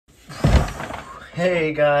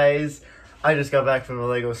Hey guys, I just got back from the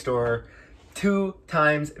Lego store. 2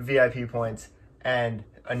 times VIP points and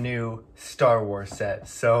a new Star Wars set.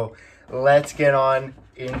 So let's get on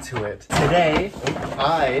into it. Today,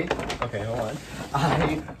 I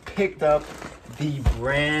picked up the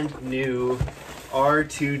brand new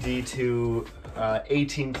R2-D2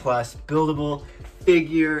 18 plus buildable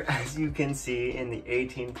figure, as you can see in the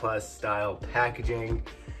 18 plus style packaging.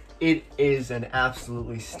 It is an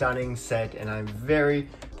absolutely stunning set, and I'm very,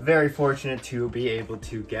 very fortunate to be able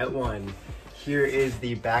to get one. Here is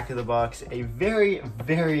the back of the box, a very,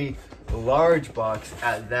 very large box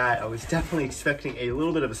at that. I was definitely expecting a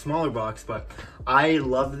little bit of a smaller box, but I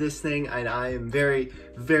love this thing and I am very,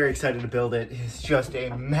 very excited to build it. It's just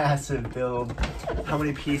a massive build. How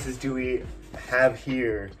many pieces do we have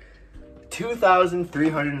here?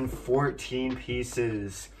 2,314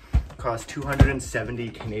 pieces. Cost 270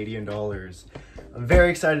 Canadian dollars. I'm very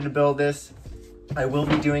excited to build this. I will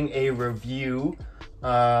be doing a review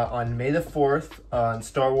on May the 4th on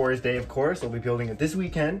Star Wars Day, of course. I'll be building it this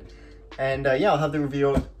weekend. And yeah, I'll have the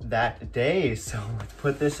review that day. So let's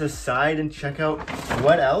put this aside and check out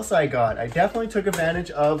what else I got. I definitely took advantage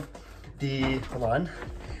of the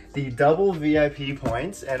double VIP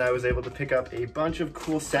points, and I was able to pick up a bunch of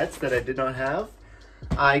cool sets that I did not have.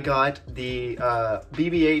 I got the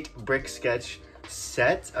BB-8 brick sketch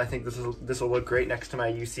set. I think this will look great next to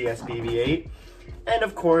my UCS BB-8. And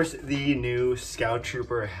of course, the new Scout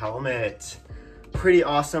Trooper helmet. Pretty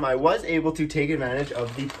awesome. I was able to take advantage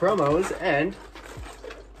of the promos, and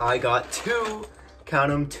I got two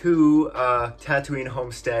Tatooine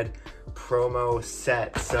Homestead promo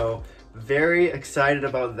sets. So very excited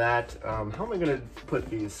about that. How am I gonna put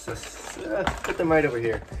these? Put them right over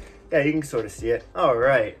here. Yeah, you can sort of see it. All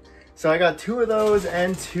right. So I got 2 of those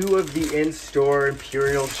and 2 of the in-store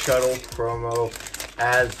Imperial Shuttle promo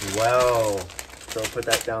as well. So I'll put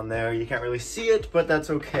that down there. You can't really see it, but that's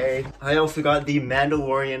okay. I also got the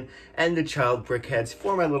Mandalorian and the Child Brickheads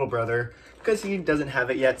for my little brother because he doesn't have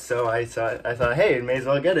it yet. So I thought, hey, may as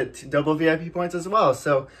well get it. Double VIP points as well.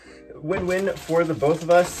 So win-win for the both of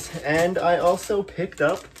us. And I also picked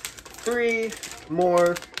up 3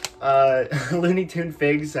 more Looney Tune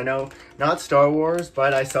figs. I know, not Star Wars,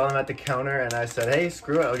 but I saw them at the counter and I said, hey,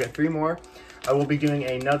 screw it, I'll get 3 more. I will be doing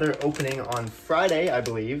another opening on Friday, I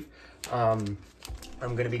believe.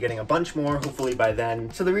 I'm going to be getting a bunch more, hopefully by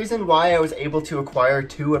then. So the reason why I was able to acquire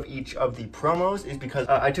 2 of each of the promos is because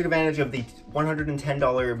I took advantage of the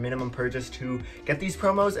 $110 minimum purchase to get these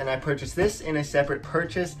promos, and I purchased this in a separate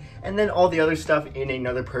purchase, and then all the other stuff in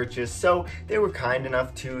another purchase. So they were kind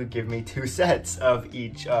enough to give me 2 sets of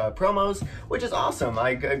each promos, which is awesome.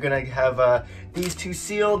 I'm going to have these 2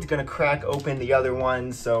 sealed, going to crack open the other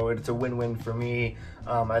ones, so it's a win-win for me.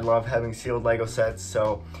 I love having sealed Lego sets,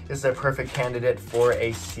 so this is a perfect candidate for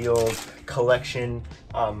a sealed collection.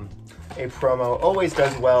 A promo always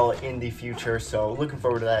does well in the future, so looking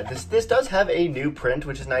forward to that. This does have a new print,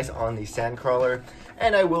 which is nice on the Sandcrawler,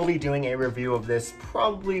 and I will be doing a review of this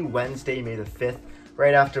probably Wednesday, May the 5th,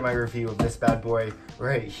 right after my review of this bad boy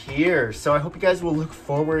right here. So I hope you guys will look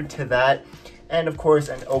forward to that. And of course,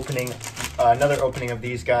 another opening of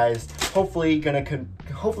these guys. Hopefully gonna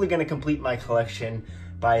complete my collection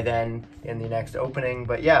by then in the next opening.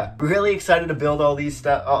 But yeah, really excited to build all this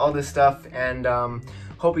stuff, and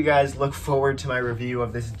hope you guys look forward to my review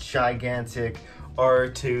of this gigantic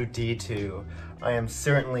R2-D2. I am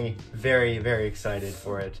certainly very, very excited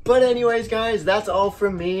for it. But anyways, guys, that's all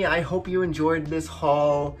from me. I hope you enjoyed this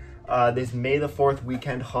haul. This May the 4th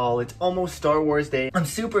weekend haul. It's almost Star Wars Day. I'm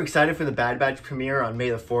super excited for the Bad Batch premiere on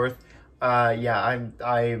May the 4th. Yeah,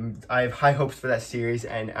 I have high hopes for that series,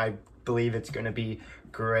 and I believe it's gonna be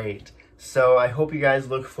great. So I hope you guys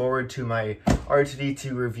look forward to my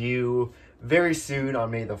R2-D2 review very soon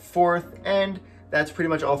on May the 4th, and that's pretty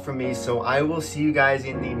much all from me. So I will see you guys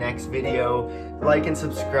in the next video. Like and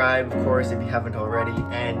subscribe, of course, if you haven't already.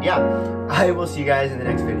 And yeah, I will see you guys in the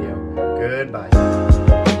next video. Goodbye.